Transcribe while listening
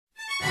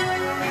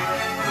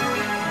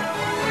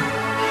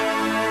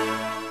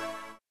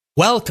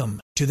Welcome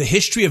to the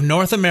History of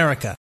North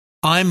America.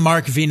 I'm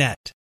Mark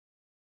Vinette.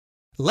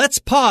 Let's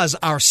pause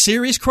our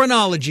series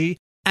chronology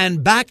and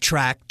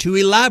backtrack to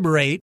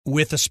elaborate,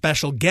 with a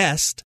special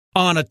guest,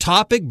 on a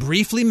topic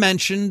briefly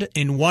mentioned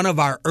in one of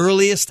our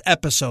earliest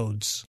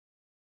episodes.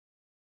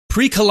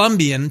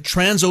 Pre-Columbian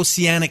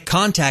transoceanic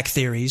contact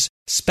theories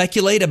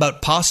speculate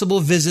about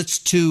possible visits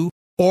to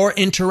or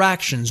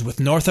interactions with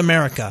North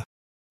America,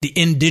 the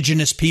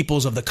indigenous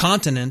peoples of the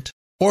continent,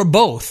 or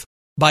both,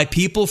 by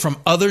people from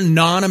other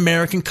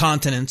non-American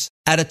continents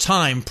at a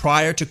time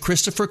prior to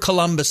Christopher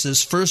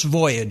Columbus's first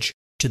voyage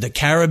to the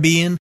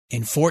Caribbean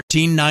in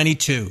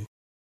 1492.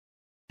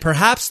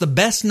 Perhaps the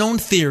best-known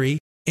theory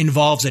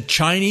involves a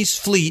Chinese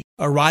fleet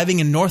arriving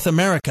in North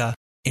America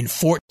in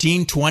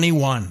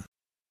 1421.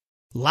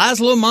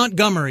 Laszlo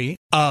Montgomery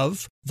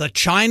of the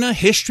China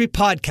History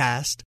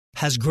Podcast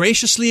has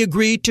graciously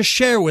agreed to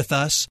share with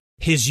us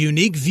his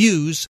unique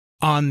views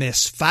on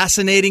this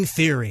fascinating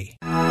theory.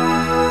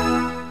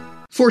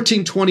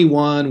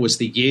 1421 was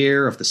the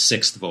year of the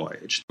sixth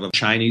voyage of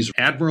Chinese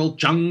Admiral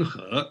Zheng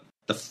He,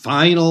 the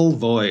final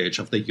voyage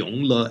of the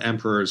Yongle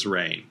Emperor's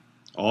reign.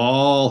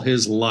 All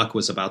his luck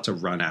was about to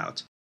run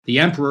out. The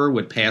emperor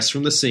would pass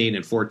from the scene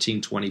in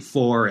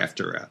 1424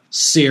 after a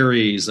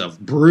series of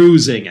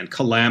bruising and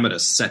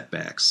calamitous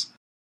setbacks.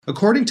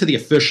 According to the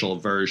official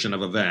version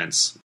of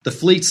events, the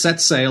fleet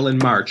set sail in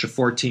March of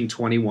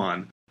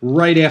 1421,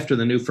 right after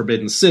the new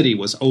Forbidden City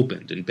was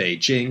opened in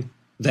Beijing,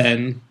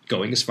 then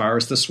going as far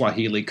as the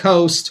Swahili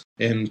coast,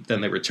 and then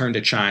they returned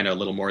to China a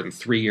little more than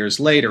 3 years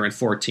later in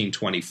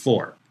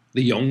 1424.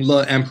 The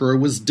Yongle Emperor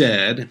was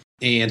dead,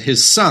 and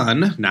his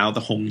son, now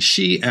the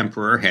Hongxi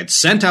Emperor, had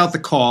sent out the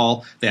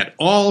call that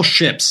all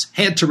ships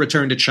had to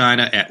return to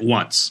China at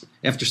once.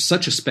 After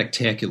such a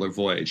spectacular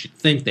voyage, you'd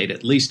think they'd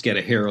at least get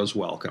a hero's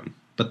welcome.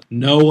 But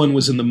no one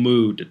was in the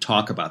mood to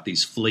talk about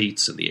these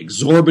fleets and the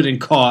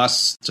exorbitant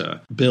costs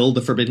to build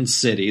the Forbidden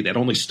City that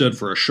only stood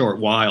for a short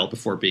while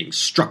before being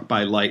struck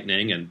by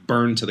lightning and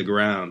burned to the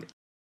ground.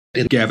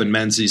 In Gavin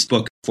Menzies'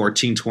 book,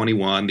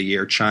 1421, The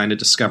Year China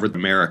Discovered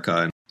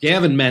America, and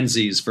Gavin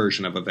Menzies'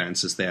 version of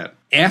events is that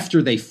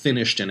after they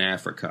finished in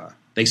Africa,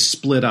 they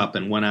split up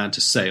and went on to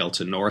sail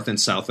to North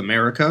and South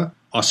America,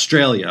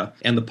 Australia,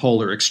 and the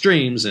polar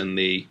extremes in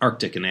the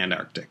Arctic and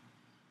Antarctic.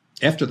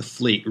 After the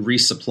fleet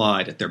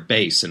resupplied at their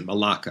base in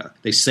Malacca,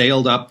 they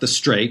sailed up the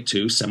strait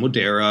to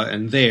Samudera,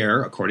 and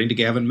there, according to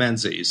Gavin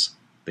Menzies,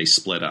 they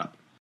split up.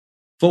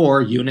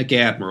 4 eunuch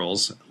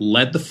admirals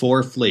led the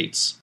 4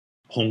 fleets: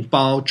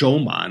 Hongbao,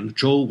 Zhouman,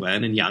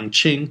 Zhouwen, and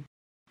Yangqing.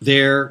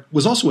 There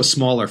was also a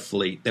smaller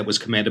fleet that was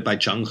commanded by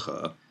Zheng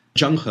He.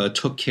 Zheng He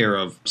took care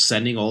of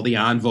sending all the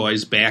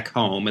envoys back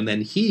home, and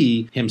then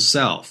he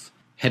himself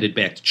headed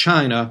back to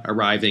China,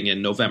 arriving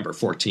in November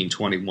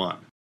 1421.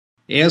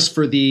 As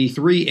for the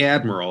 3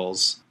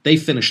 admirals, they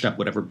finished up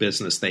whatever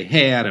business they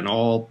had and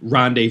all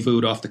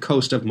rendezvoused off the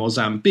coast of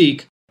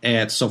Mozambique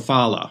at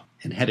Sofala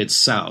and headed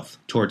south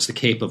towards the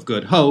Cape of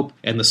Good Hope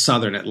and the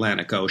southern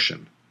Atlantic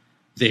Ocean.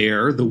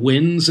 There, the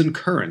winds and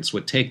currents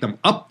would take them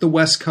up the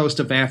west coast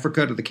of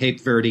Africa to the Cape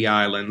Verde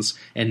Islands,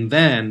 and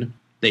then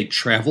they'd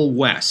travel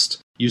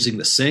west, using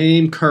the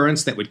same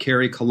currents that would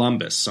carry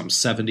Columbus some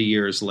 70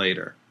 years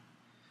later.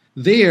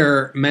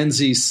 There,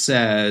 Menzies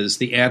says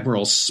the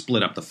admirals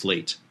split up the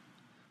fleet.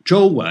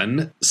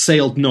 Zhouwen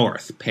sailed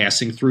north,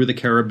 passing through the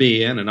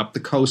Caribbean and up the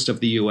coast of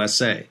the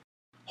USA.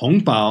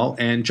 Hongbao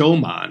and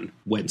Zhouman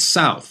went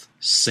south,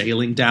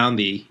 sailing down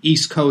the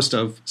east coast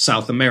of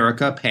South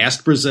America,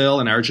 past Brazil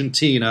and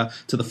Argentina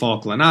to the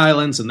Falkland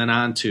Islands, and then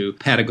on to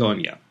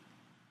Patagonia.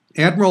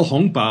 Admiral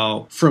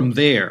Hongbao, from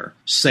there,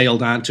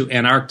 sailed on to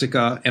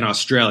Antarctica and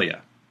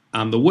Australia.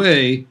 On the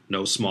way,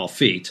 no small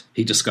feat,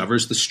 he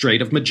discovers the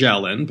Strait of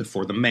Magellan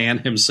before the man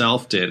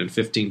himself did in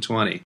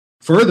 1520.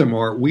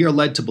 Furthermore, we are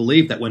led to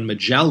believe that when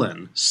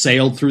Magellan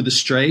sailed through the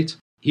strait,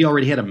 he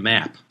already had a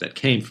map that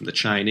came from the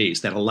Chinese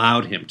that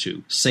allowed him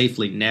to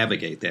safely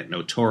navigate that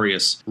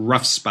notorious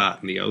rough spot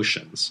in the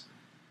oceans.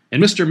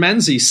 And Mr.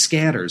 Menzies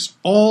scatters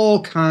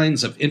all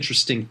kinds of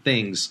interesting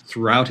things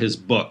throughout his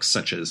book,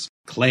 such as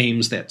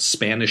claims that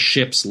Spanish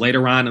ships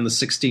later on in the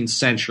 16th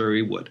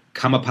century would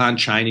come upon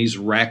Chinese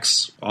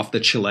wrecks off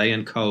the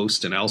Chilean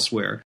coast and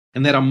elsewhere,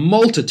 and that a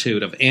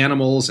multitude of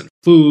animals and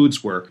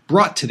foods were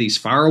brought to these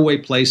faraway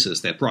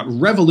places that brought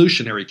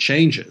revolutionary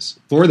changes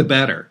for the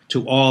better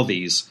to all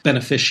these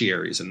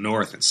beneficiaries in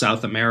North and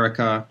South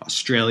America,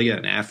 Australia,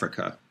 and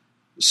Africa.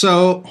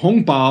 So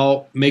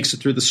Hongbao makes it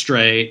through the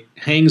strait,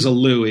 hangs a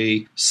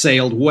Louis,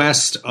 sailed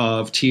west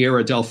of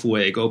Tierra del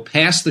Fuego,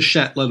 past the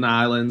Shetland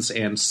Islands,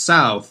 and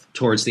south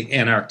towards the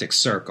Antarctic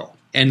Circle.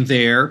 And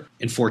there,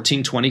 in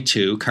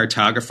 1422,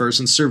 cartographers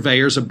and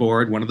surveyors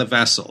aboard one of the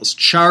vessels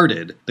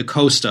charted the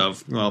coast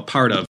of,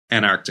 part of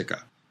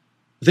Antarctica.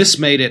 This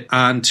made it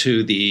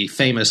onto the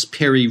famous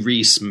Piri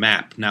Reis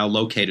map, now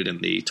located in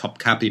the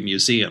Topkapi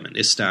Museum in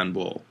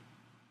Istanbul.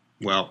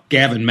 Well,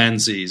 Gavin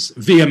Menzies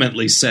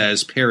vehemently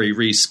says Piri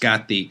Reis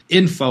got the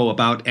info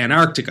about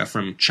Antarctica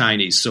from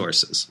Chinese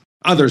sources.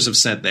 Others have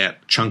said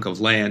that chunk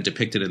of land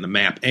depicted in the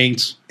map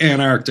ain't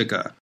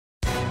Antarctica.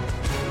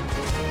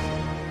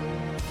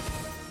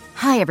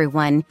 Hi,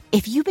 everyone.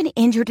 If you've been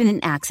injured in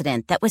an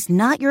accident that was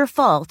not your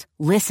fault,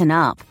 listen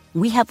up.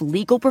 We have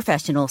legal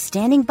professionals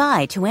standing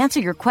by to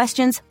answer your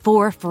questions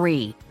for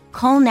free.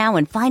 Call now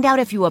and find out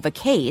if you have a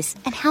case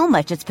and how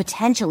much it's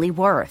potentially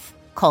worth.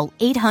 Call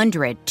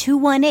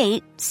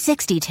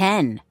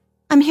 800-218-6010.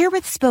 I'm here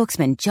with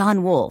spokesman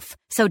John Wolf.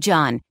 So,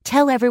 John,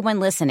 tell everyone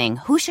listening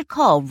who should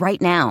call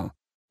right now.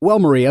 Well,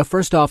 Maria,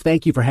 first off,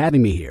 thank you for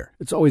having me here.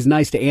 It's always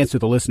nice to answer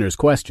the listeners'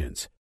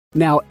 questions.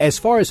 Now, as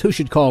far as who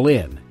should call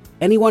in,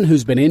 anyone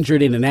who's been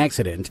injured in an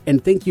accident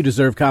and think you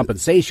deserve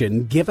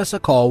compensation, give us a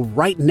call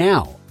right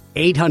now.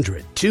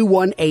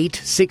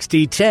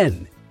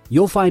 800-218-6010.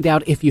 You'll find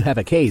out if you have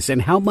a case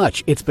and how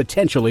much it's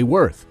potentially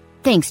worth.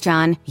 Thanks,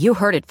 John. You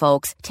heard it,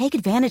 folks. Take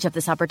advantage of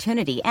this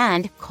opportunity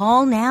and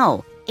call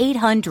now.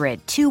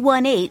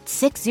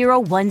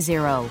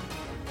 800-218-6010.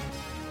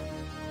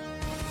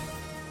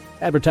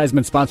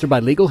 Advertisement sponsored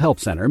by Legal Help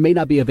Center. May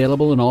not be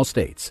available in all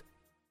states.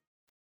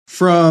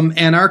 From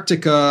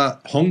Antarctica,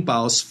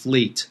 Hongbao's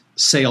fleet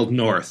sailed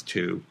north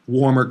to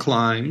warmer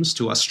climes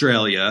to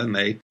Australia, and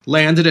they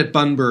landed at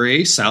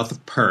Bunbury, south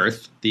of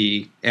Perth.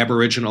 The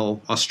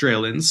Aboriginal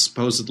Australians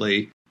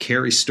supposedly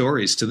carry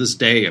stories to this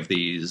day of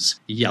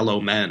these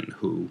yellow men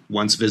who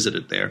once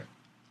visited there.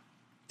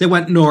 They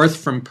went north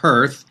from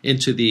Perth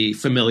into the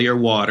familiar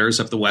waters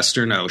of the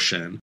Western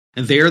Ocean,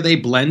 and there they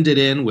blended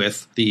in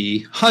with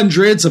the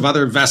hundreds of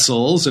other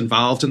vessels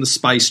involved in the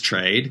spice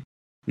trade.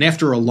 And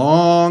after a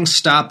long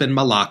stop in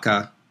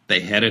Malacca, they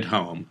headed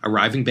home,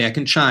 arriving back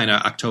in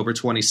China October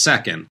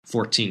 22nd,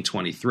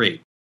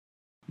 1423.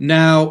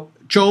 Now,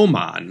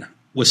 Zhouman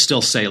was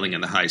still sailing in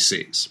the high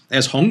seas.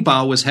 As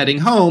Hongbao was heading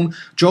home,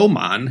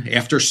 Zhouman,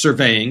 after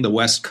surveying the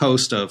west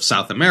coast of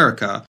South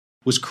America,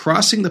 was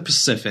crossing the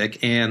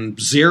Pacific and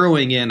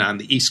zeroing in on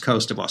the east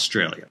coast of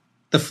Australia.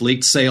 The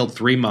fleet sailed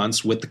 3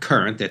 months with the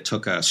current that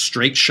took a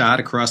straight shot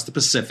across the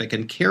Pacific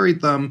and carried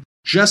them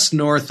just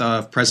north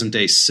of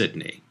present-day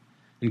Sydney.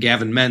 And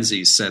Gavin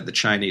Menzies said the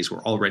Chinese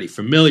were already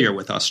familiar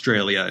with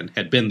Australia and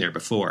had been there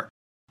before.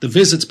 The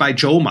visits by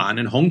Zhouman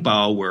and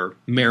Hongbao were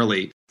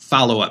merely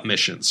follow-up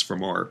missions for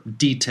more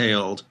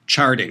detailed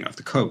charting of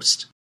the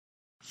coast.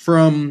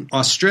 From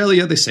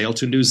Australia, they sailed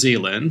to New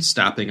Zealand,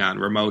 stopping on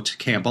remote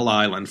Campbell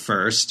Island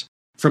first.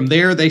 From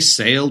there, they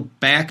sailed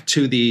back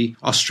to the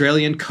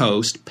Australian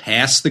coast,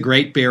 past the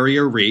Great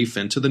Barrier Reef,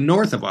 and to the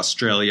north of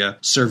Australia,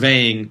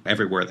 surveying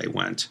everywhere they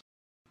went.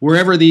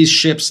 Wherever these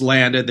ships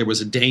landed, there was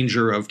a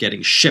danger of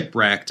getting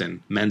shipwrecked, and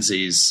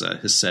Menzies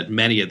has said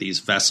many of these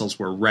vessels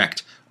were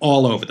wrecked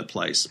all over the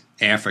place.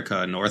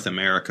 Africa, North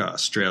America,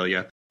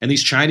 Australia. And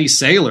these Chinese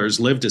sailors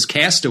lived as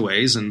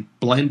castaways and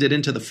blended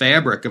into the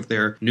fabric of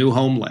their new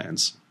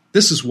homelands.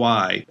 This is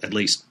why, at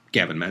least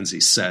Gavin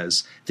Menzies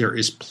says, there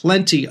is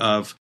plenty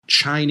of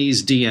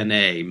Chinese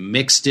DNA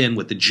mixed in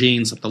with the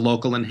genes of the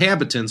local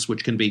inhabitants,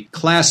 which can be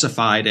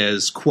classified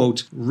as,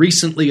 quote,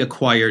 recently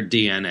acquired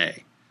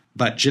DNA.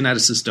 But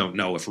geneticists don't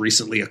know if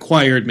recently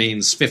acquired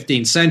means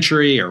 15th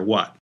century or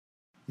what.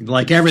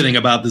 Like everything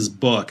about this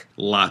book,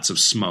 lots of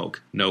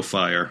smoke, no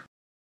fire.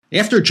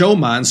 After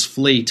Zhouman's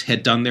fleet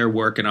had done their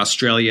work in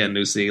Australia and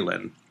New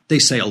Zealand, they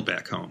sailed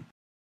back home.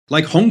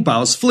 Like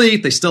Hongbao's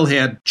fleet, they still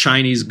had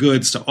Chinese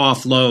goods to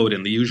offload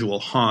in the usual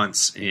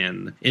haunts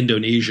in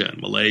Indonesia and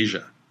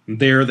Malaysia.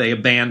 There they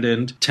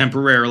abandoned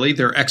temporarily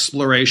their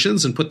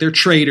explorations and put their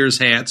traders'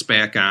 hats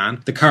back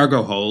on. The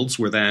cargo holds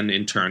were then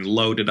in turn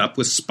loaded up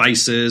with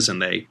spices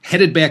and they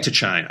headed back to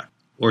China.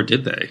 Or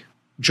did they?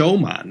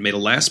 Zhouman made a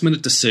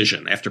last-minute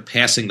decision after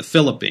passing the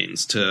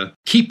Philippines to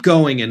keep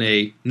going in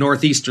a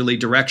northeasterly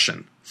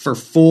direction. For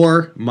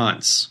 4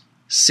 months,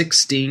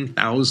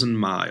 16,000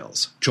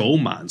 miles,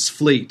 Zhouman's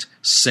fleet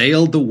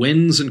sailed the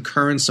winds and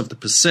currents of the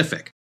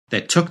Pacific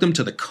that took them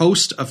to the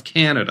coast of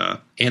Canada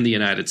and the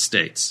United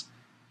States.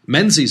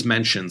 Menzies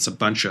mentions a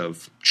bunch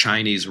of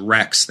Chinese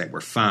wrecks that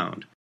were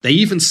found. They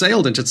even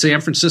sailed into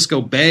San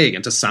Francisco Bay,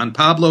 into San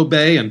Pablo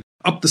Bay, and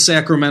up the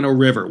Sacramento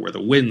River where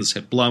the winds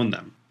had blown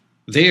them.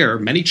 There,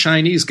 many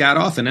Chinese got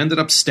off and ended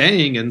up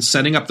staying and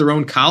setting up their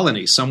own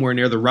colony somewhere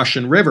near the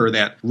Russian River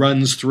that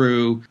runs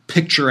through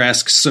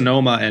picturesque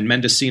Sonoma and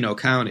Mendocino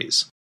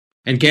counties.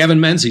 And Gavin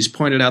Menzies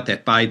pointed out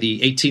that by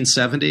the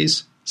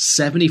 1870s,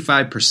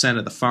 75%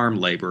 of the farm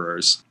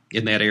laborers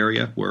in that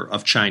area were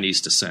of Chinese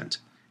descent.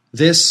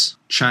 This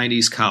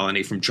Chinese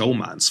colony from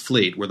Zhouman's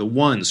fleet were the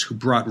ones who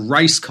brought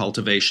rice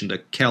cultivation to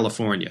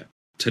California,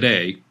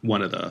 today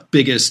one of the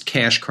biggest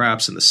cash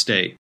crops in the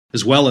state,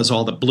 as well as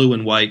all the blue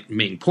and white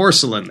Ming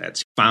porcelain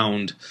that's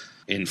found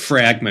in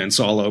fragments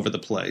all over the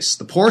place.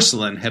 The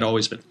porcelain had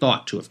always been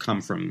thought to have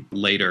come from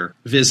later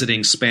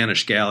visiting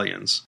Spanish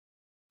galleons.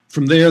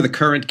 From there, the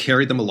current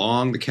carried them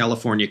along the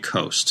California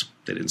coast.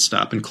 They didn't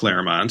stop in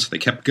Claremont. They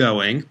kept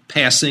going,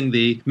 passing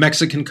the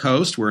Mexican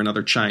coast, where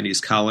another Chinese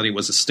colony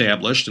was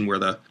established and where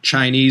the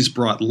Chinese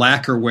brought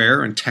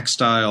lacquerware and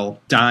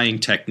textile dyeing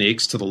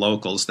techniques to the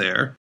locals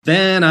there.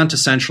 Then on to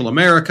Central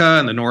America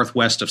and the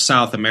northwest of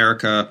South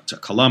America to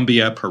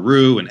Colombia,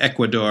 Peru, and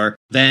Ecuador.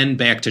 Then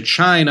back to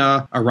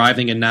China,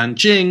 arriving in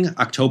Nanjing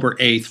October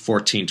 8th,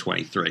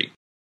 1423.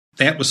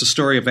 That was the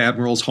story of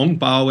Admirals Hong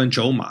Bao and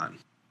Zhou Man.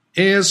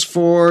 As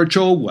for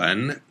Zhou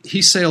Wen, he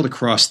sailed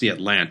across the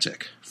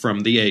Atlantic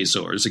from the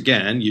Azores,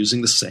 again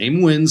using the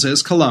same winds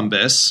as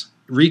Columbus,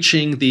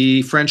 reaching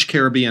the French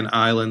Caribbean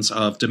islands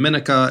of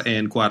Dominica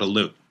and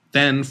Guadeloupe.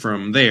 Then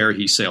from there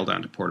he sailed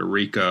on to Puerto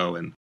Rico,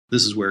 and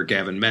this is where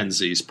Gavin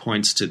Menzies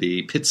points to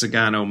the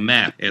Pizzigano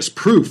map as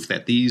proof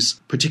that these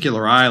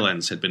particular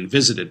islands had been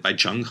visited by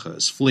Zheng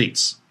He's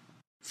fleets.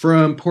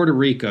 From Puerto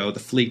Rico, the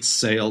fleets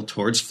sailed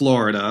towards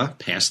Florida,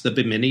 past the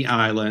Bimini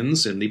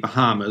Islands in the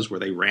Bahamas, where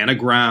they ran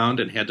aground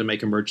and had to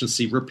make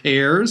emergency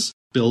repairs,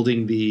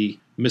 building the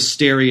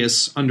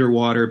mysterious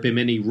underwater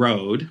Bimini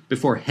Road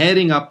before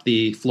heading up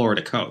the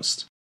Florida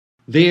coast.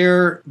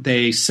 There,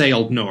 they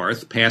sailed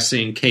north,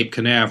 passing Cape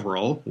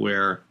Canaveral,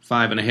 where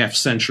 5.5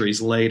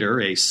 centuries later,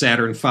 a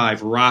Saturn V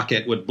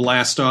rocket would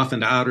blast off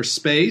into outer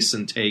space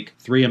and take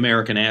 3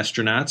 American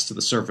astronauts to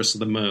the surface of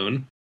the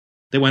moon.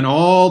 They went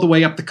all the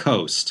way up the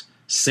coast,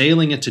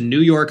 sailing into New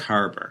York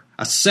Harbor,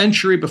 a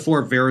century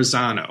before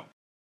Verrazano,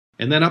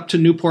 and then up to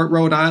Newport,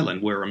 Rhode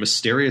Island, where a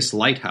mysterious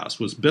lighthouse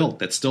was built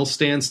that still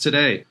stands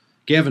today.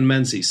 Gavin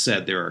Menzies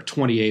said there are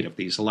 28 of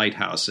these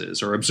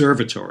lighthouses, or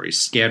observatories,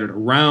 scattered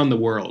around the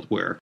world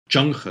where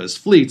Zheng He's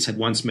fleets had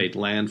once made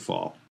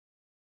landfall.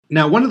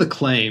 Now, one of the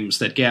claims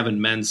that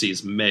Gavin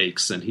Menzies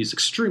makes, and he's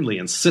extremely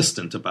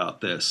insistent about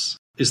this,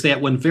 is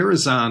that when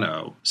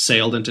Verrazano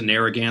sailed into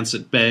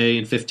Narragansett Bay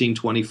in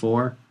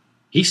 1524,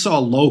 he saw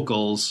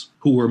locals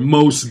who were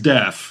most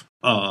deaf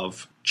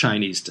of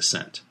Chinese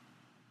descent.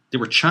 There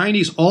were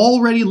Chinese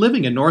already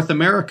living in North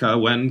America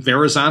when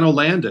Verrazano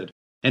landed,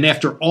 and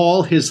after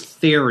all his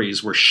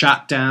theories were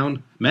shot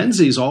down,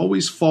 Menzies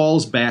always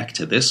falls back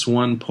to this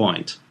one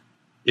point.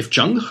 If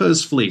Zheng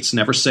He's fleets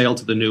never sailed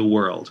to the New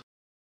World,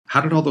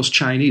 how did all those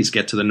Chinese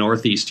get to the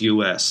Northeast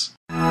U.S.?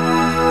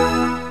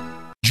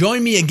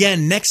 Join me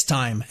again next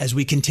time as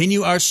we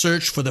continue our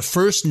search for the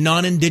first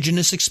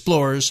non-Indigenous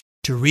explorers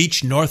to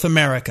reach North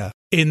America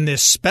in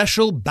this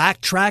special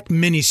Backtrack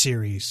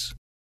miniseries.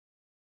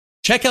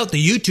 Check out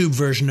the YouTube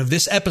version of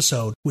this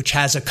episode, which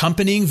has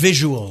accompanying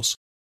visuals.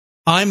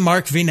 I'm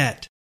Mark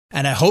Vinette,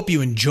 and I hope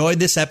you enjoyed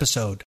this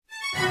episode.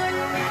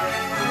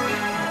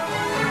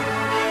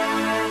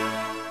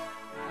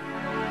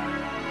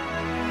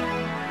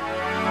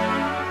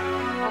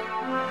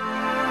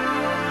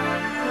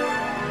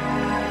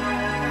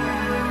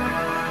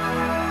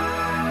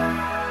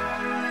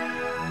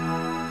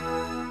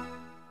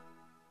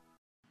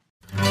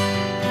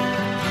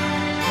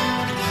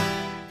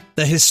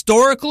 The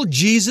Historical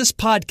Jesus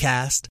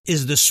Podcast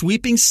is the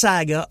sweeping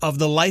saga of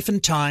the life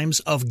and times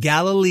of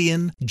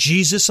Galilean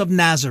Jesus of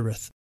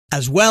Nazareth,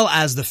 as well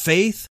as the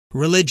faith,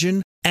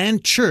 religion,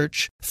 and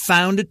church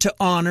founded to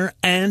honor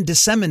and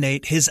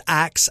disseminate his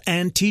acts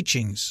and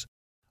teachings.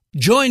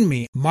 Join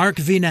me, Mark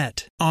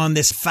Vinette, on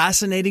this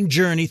fascinating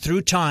journey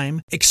through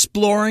time,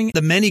 exploring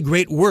the many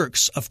great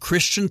works of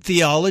Christian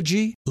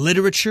theology,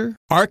 literature,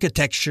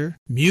 architecture,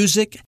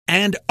 music,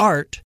 and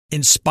art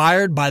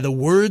inspired by the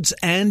words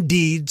and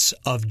deeds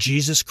of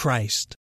Jesus Christ.